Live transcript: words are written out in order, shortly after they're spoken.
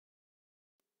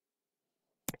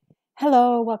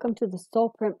Hello, welcome to the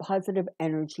Soulprint Positive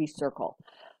Energy Circle.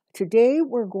 Today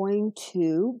we're going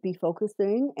to be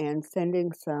focusing and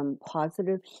sending some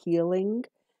positive healing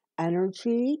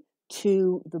energy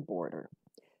to the border,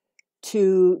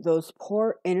 to those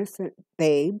poor innocent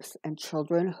babes and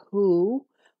children who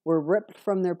were ripped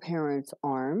from their parents'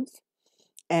 arms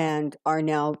and are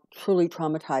now truly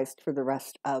traumatized for the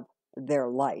rest of their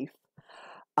life.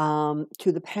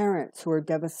 To the parents who are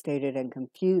devastated and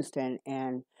confused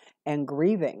and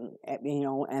grieving,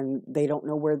 and they don't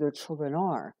know where their children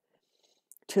are.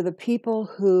 To the people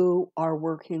who are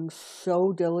working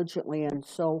so diligently and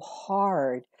so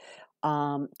hard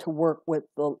to work with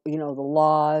the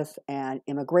laws and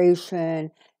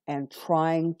immigration and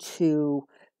trying to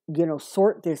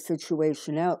sort this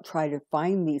situation out, try to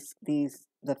find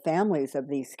the families of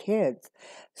these kids.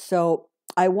 So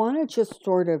I want to just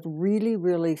sort of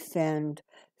really send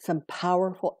some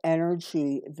powerful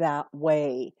energy that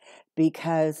way,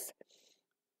 because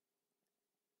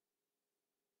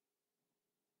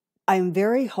I'm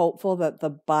very hopeful that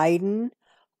the Biden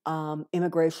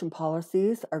immigration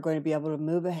policies are going to be able to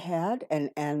move ahead,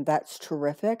 and that's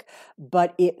terrific.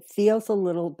 But it feels a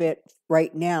little bit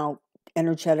right now,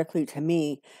 energetically to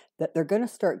me, that they're going to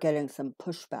start getting some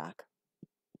pushback.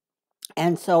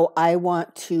 And so I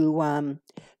want to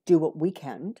do what we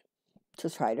can to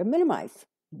try to minimize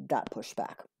that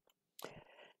pushback.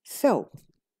 So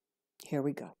here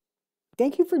we go.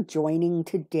 Thank you for joining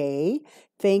today.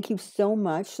 Thank you so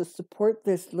much to support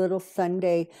this little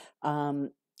Sunday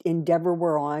endeavor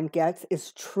we're on. Gets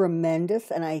is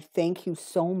tremendous, and I thank you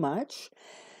so much.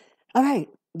 All right,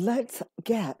 let's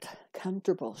get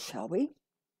comfortable, shall we?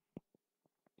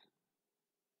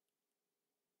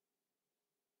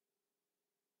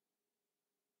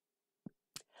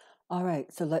 All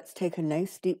right, so let's take a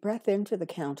nice deep breath in to the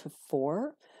count of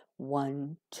 4.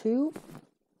 1, 2,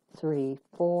 3,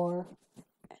 4.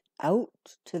 Out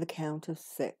to the count of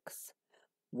 6.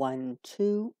 1,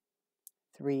 2,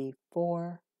 3,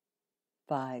 4,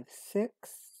 5, 6.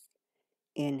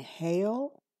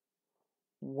 Inhale.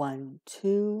 1,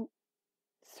 2,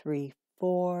 3,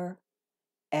 4.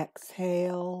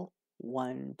 Exhale.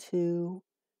 1, 2,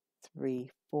 3,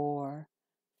 4,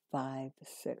 5,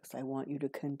 6. I want you to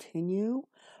continue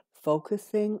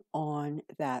focusing on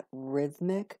that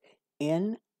rhythmic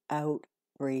in-out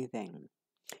breathing.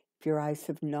 If your eyes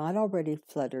have not already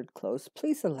fluttered closed,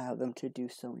 please allow them to do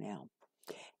so now.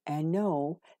 And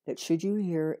know that should you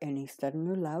hear any sudden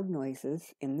or loud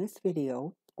noises in this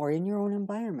video or in your own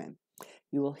environment,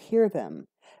 you will hear them,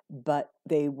 but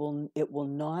it will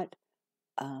not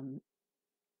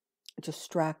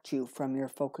distract you from your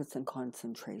focus and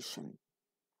concentration.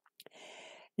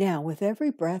 Now, with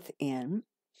every breath in,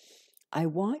 I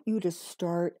want you to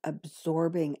start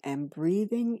absorbing and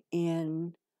breathing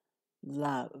in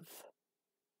love,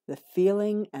 the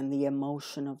feeling and the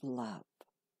emotion of love.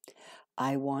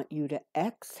 I want you to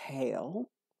exhale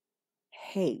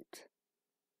hate.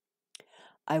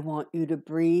 I want you to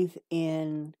breathe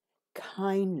in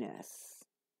kindness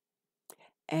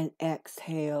and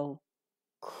exhale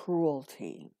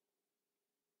cruelty.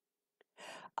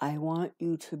 I want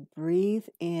you to breathe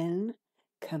in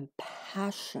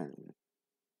compassion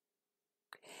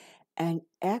and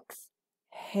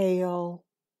exhale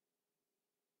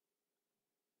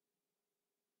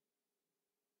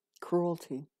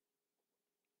cruelty.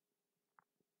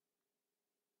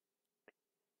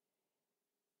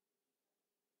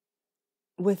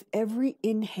 With every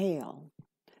inhale,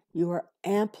 you are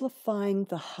amplifying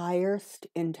the highest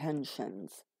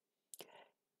intentions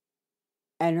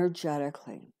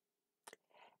energetically.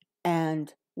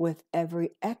 And with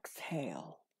every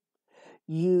exhale,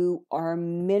 you are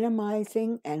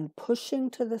minimizing and pushing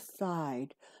to the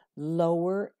side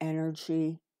lower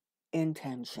energy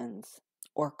intentions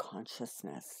or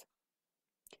consciousness.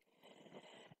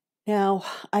 Now,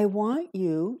 I want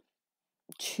you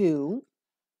to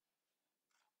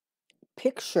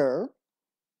picture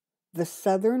the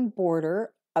southern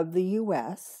border of the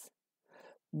U.S.,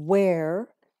 where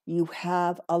you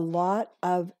have a lot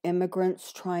of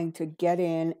immigrants trying to get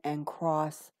in and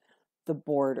cross the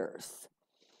borders.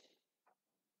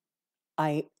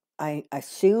 I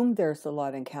assume there's a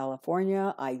lot in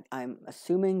California. I'm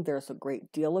assuming there's a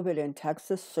great deal of it in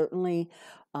Texas. Certainly,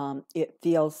 it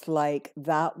feels like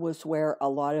that was where a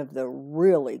lot of the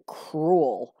really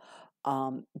cruel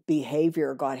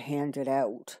behavior got handed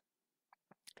out.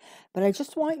 But I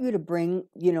just want you to bring,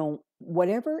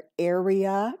 whatever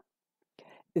area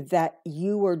that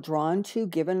you are drawn to,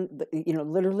 given,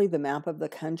 literally the map of the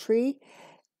country,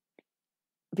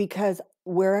 because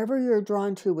wherever you're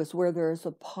drawn to is where there is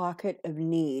a pocket of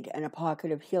need and a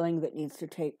pocket of healing that needs to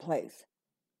take place.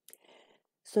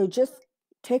 So just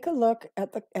take a look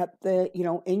at the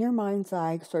in your mind's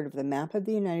eye, sort of the map of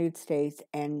the United States,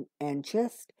 and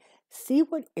just see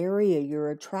what area you're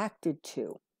attracted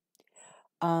to.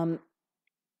 And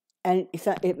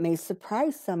it may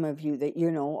surprise some of you that,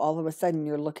 all of a sudden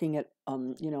you're looking at,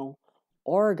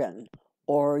 Oregon,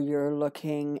 or you're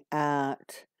looking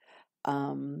at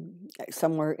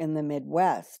somewhere in the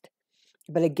Midwest.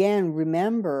 But again,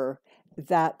 remember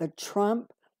that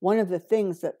one of the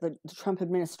things that the Trump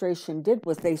administration did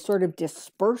was they sort of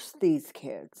dispersed these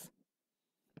kids.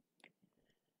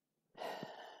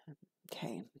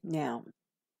 Okay, now,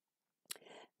 I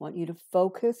want you to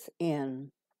focus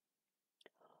in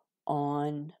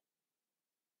on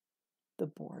the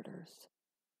borders.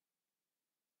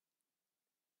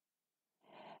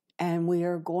 And we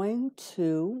are going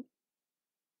to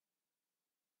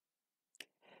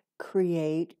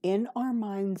create in our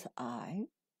mind's eye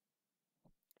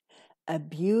a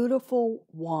beautiful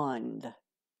wand.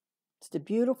 It's a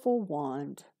beautiful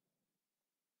wand.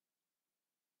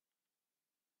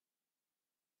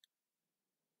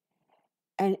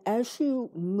 And as you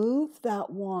move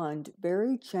that wand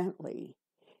very gently,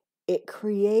 it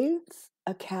creates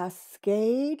a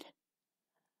cascade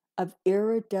of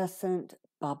iridescent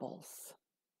bubbles.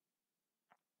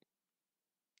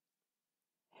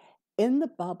 In the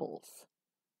bubbles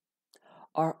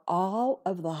are all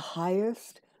of the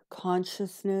highest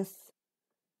consciousness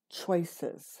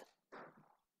choices: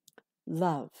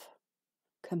 love,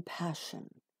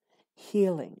 compassion,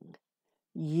 healing,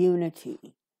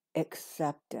 unity,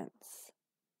 acceptance.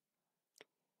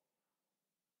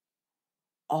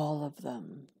 All of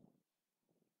them.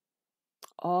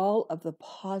 All of the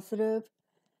positive,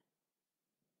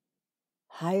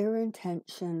 higher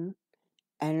intention,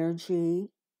 energy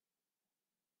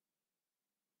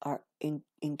are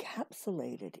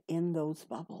encapsulated in those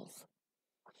bubbles.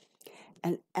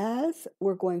 And as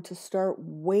we're going to start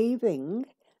waving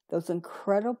those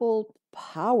incredible,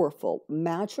 powerful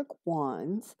magic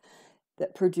wands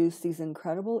that produce these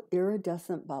incredible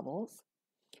iridescent bubbles,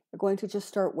 we're going to just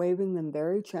start waving them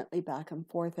very gently back and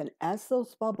forth. And as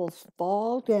those bubbles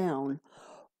fall down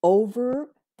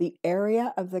over the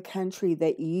area of the country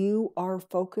that you are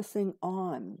focusing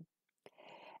on,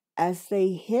 as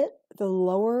they hit the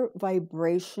lower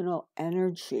vibrational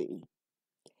energy,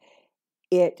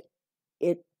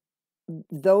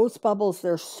 those bubbles,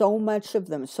 there's so much of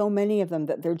them, so many of them,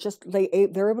 that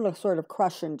they're able to sort of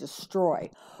crush and destroy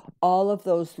all of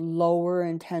those lower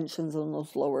intentions and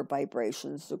those lower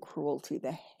vibrations, the cruelty,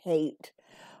 the hate,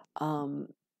 the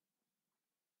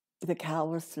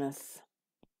callousness,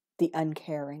 the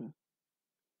uncaring.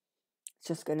 It's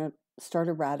just going to start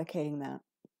eradicating that.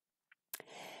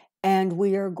 And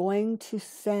we are going to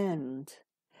send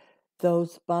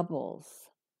those bubbles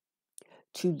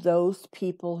to those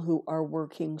people who are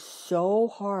working so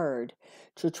hard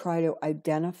to try to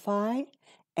identify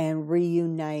and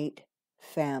reunite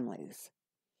families.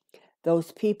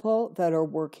 Those people that are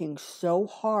working so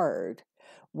hard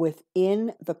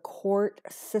within the court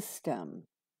system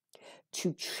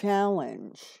to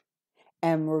challenge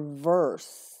and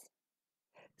reverse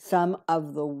some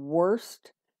of the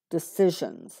worst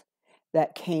decisions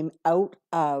that came out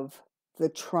of the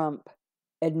Trump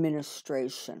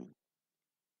administration.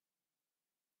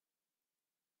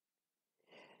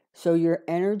 So your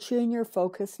energy and your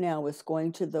focus now is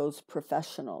going to those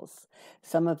professionals.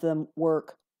 Some of them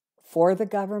work for the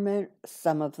government.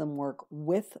 Some of them work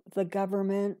with the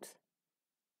government.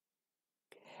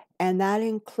 And that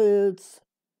includes,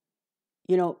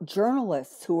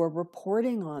 journalists who are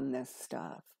reporting on this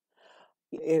stuff.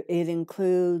 It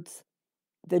includes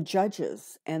the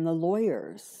judges and the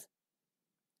lawyers.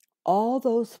 All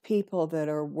those people that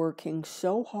are working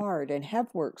so hard and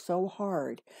have worked so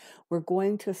hard, we're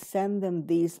going to send them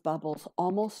these bubbles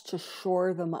almost to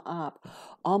shore them up,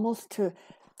 almost to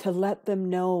let them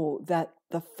know that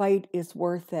the fight is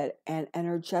worth it, and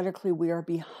energetically we are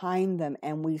behind them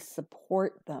and we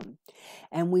support them.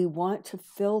 And we want to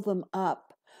fill them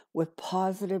up with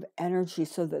positive energy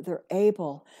so that they're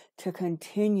able to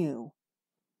continue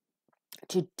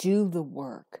to do the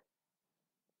work.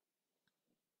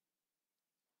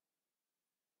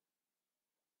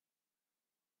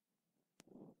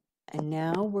 And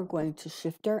now we're going to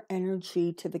shift our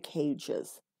energy to the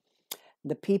cages,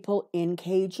 the people in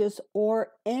cages,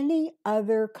 or any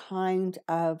other kind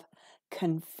of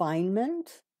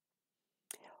confinement,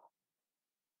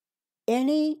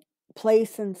 any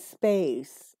place and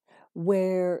space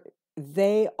where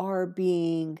they are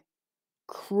being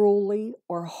cruelly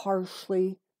or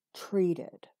harshly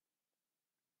treated.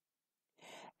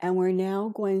 And we're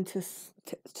now going to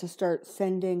start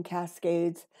sending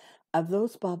cascades of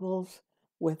those bubbles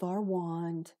with our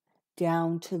wand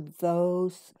down to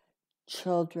those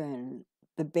children,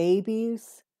 the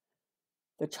babies,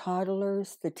 the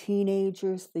toddlers, the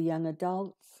teenagers, the young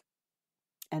adults,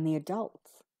 and the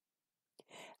adults.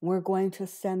 We're going to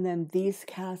send them these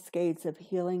cascades of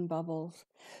healing bubbles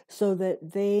so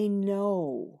that they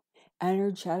know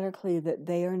energetically that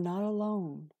they are not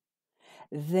alone.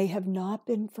 They have not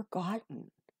been forgotten.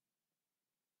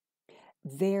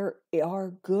 There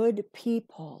are good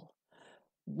people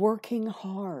working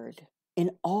hard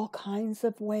in all kinds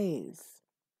of ways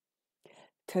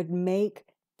to make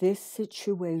this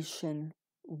situation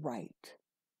right.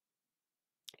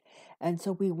 And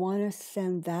so we want to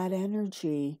send that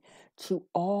energy to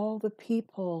all the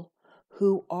people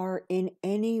who are in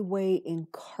any way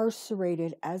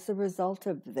incarcerated as a result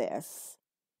of this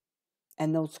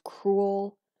and those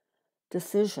cruel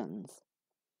decisions.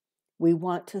 We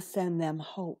want to send them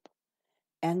hope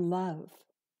and love,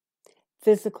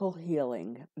 physical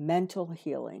healing, mental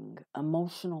healing,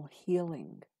 emotional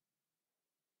healing.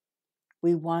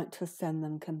 We want to send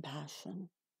them compassion.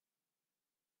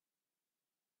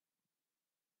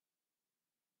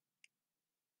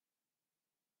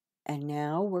 And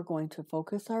now we're going to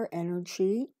focus our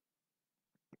energy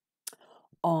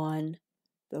on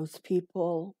those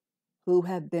people who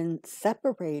have been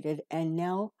separated and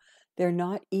now they're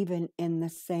not even in the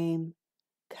same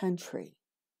country.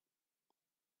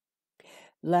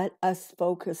 Let us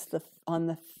focus on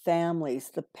the families,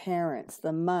 the parents,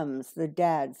 the mums, the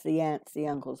dads, the aunts, the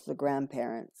uncles, the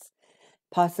grandparents,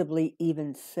 possibly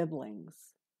even siblings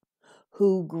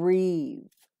who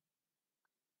grieve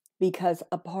because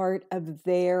a part of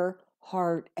their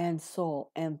heart and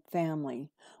soul and family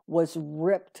was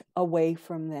ripped away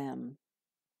from them.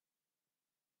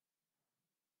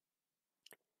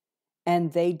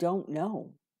 And they don't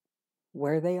know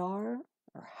where they are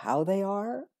or how they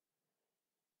are.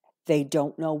 They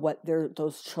don't know what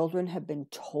those children have been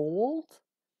told,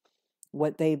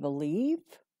 what they believe.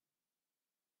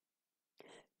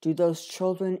 Do those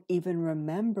children even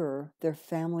remember their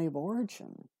family of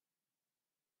origin?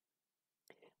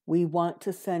 We want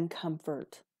to send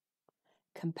comfort,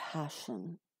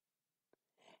 compassion,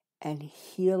 and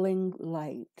healing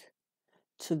light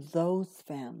to those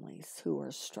families who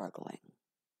are struggling.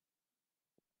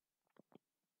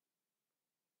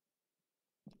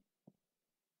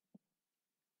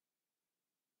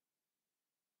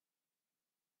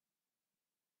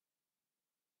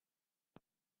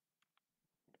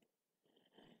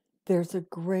 There's a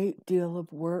great deal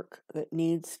of work that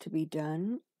needs to be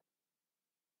done,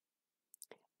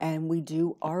 and we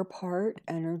do our part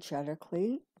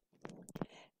energetically.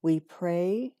 We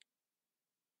pray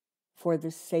for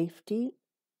the safety,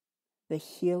 the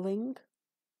healing,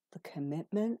 the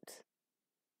commitment,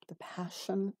 the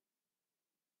passion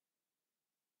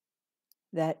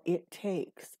that it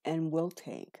takes and will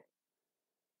take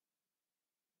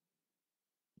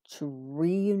to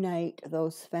reunite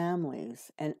those families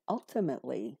and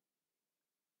ultimately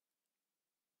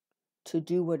to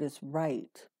do what is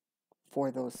right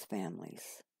for those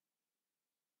families.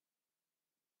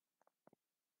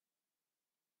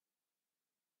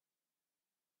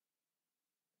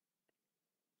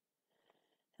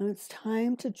 And it's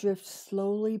time to drift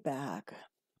slowly back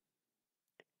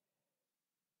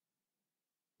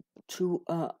to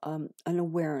an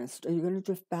awareness. You're going to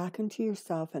drift back into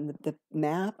yourself, and the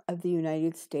map of the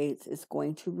United States is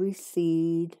going to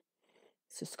recede.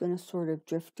 It's just going to sort of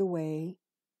drift away,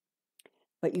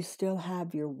 but you still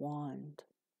have your wand.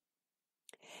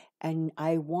 And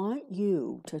I want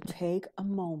you to take a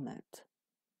moment,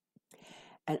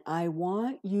 and I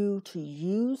want you to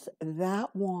use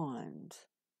that wand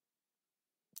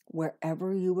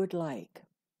wherever you would like,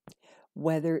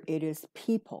 whether it is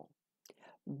people,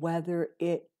 whether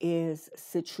it is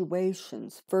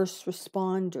situations, first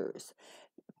responders,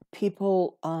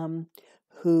 people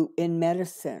who in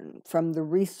medicine, from the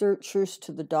researchers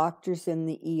to the doctors in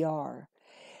the ER.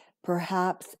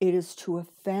 Perhaps it is to a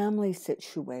family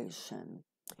situation.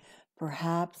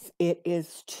 Perhaps it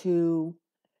is to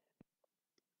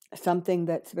something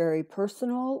that's very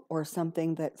personal or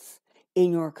something that's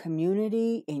in your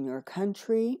community, in your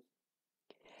country.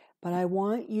 But I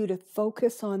want you to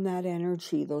focus on that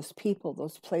energy, those people,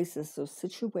 those places, those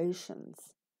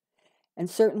situations, and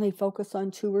certainly focus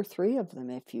on 2 or 3 of them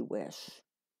if you wish.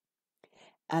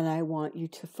 And I want you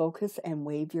to focus and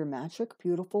wave your magic,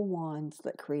 beautiful wands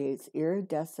that creates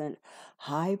iridescent,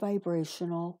 high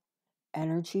vibrational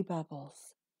energy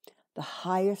bubbles the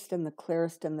highest and the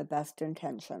clearest and the best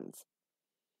intentions.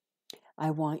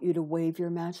 I want you to wave your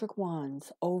magic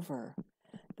wands over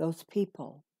those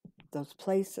people, those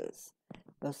places,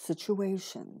 those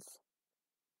situations,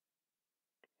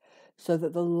 so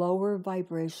that the lower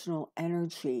vibrational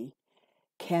energy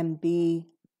can be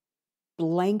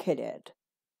blanketed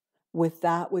with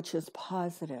that which is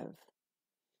positive,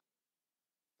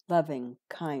 loving,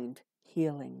 kind,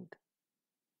 healing.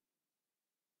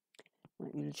 I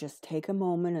want you to just take a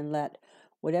moment and let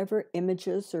whatever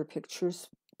images or pictures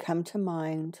come to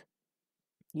mind.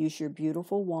 Use your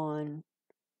beautiful wand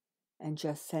and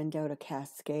just send out a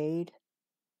cascade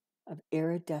of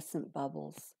iridescent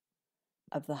bubbles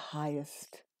of the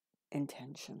highest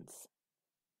intentions.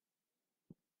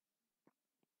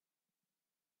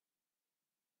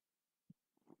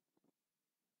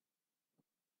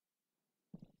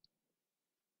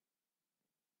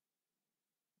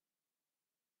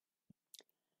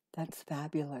 That's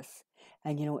fabulous.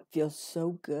 And it feels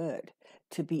so good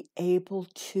to be able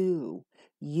to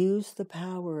use the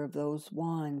power of those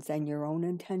wands and your own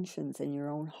intentions and your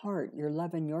own heart, your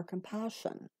love and your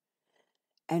compassion,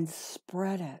 and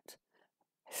spread it,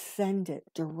 send it,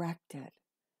 direct it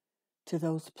to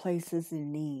those places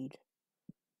in need.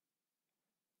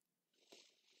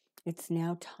 It's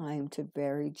now time to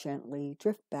very gently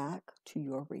drift back to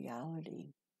your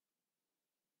reality.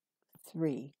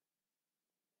 3.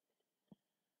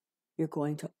 You're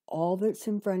going to, all that's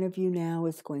in front of you now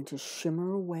is going to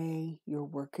shimmer away. Your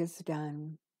work is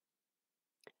done.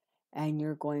 And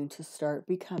you're going to start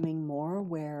becoming more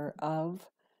aware of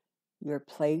your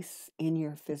place in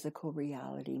your physical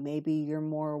reality. Maybe you're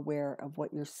more aware of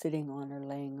what you're sitting on or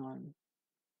laying on.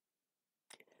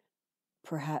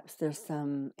 Perhaps there's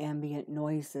some ambient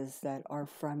noises that are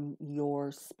from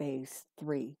your space.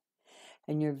 3.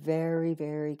 And you're very,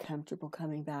 very comfortable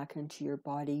coming back into your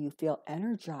body. You feel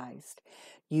energized.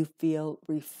 You feel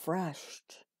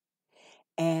refreshed.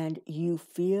 And you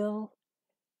feel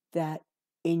that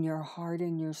in your heart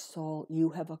and your soul,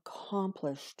 you have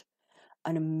accomplished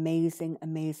an amazing,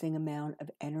 amazing amount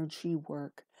of energy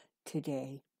work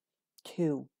today.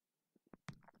 2.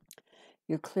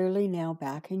 You're clearly now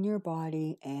back in your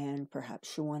body, and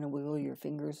perhaps you want to wiggle your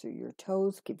fingers or your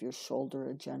toes, give your shoulder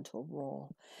a gentle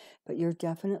roll. But you're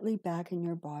definitely back in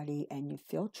your body, and you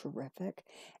feel terrific,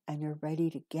 and you're ready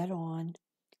to get on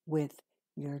with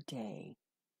your day.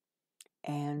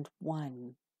 And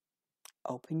 1,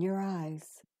 open your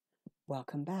eyes.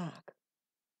 Welcome back.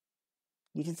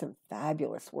 You did some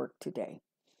fabulous work today.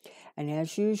 And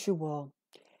as usual,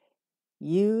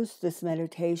 use this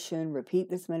meditation, repeat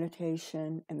this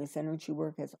meditation and this energy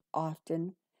work as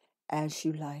often as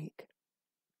you like.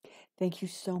 Thank you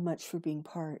so much for being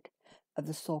part of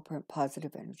the Soulprint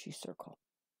Positive Energy Circle.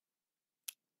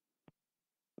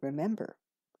 Remember,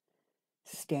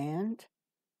 stand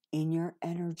in your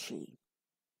energy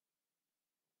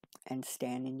and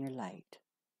stand in your light.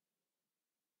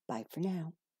 Bye for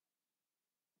now.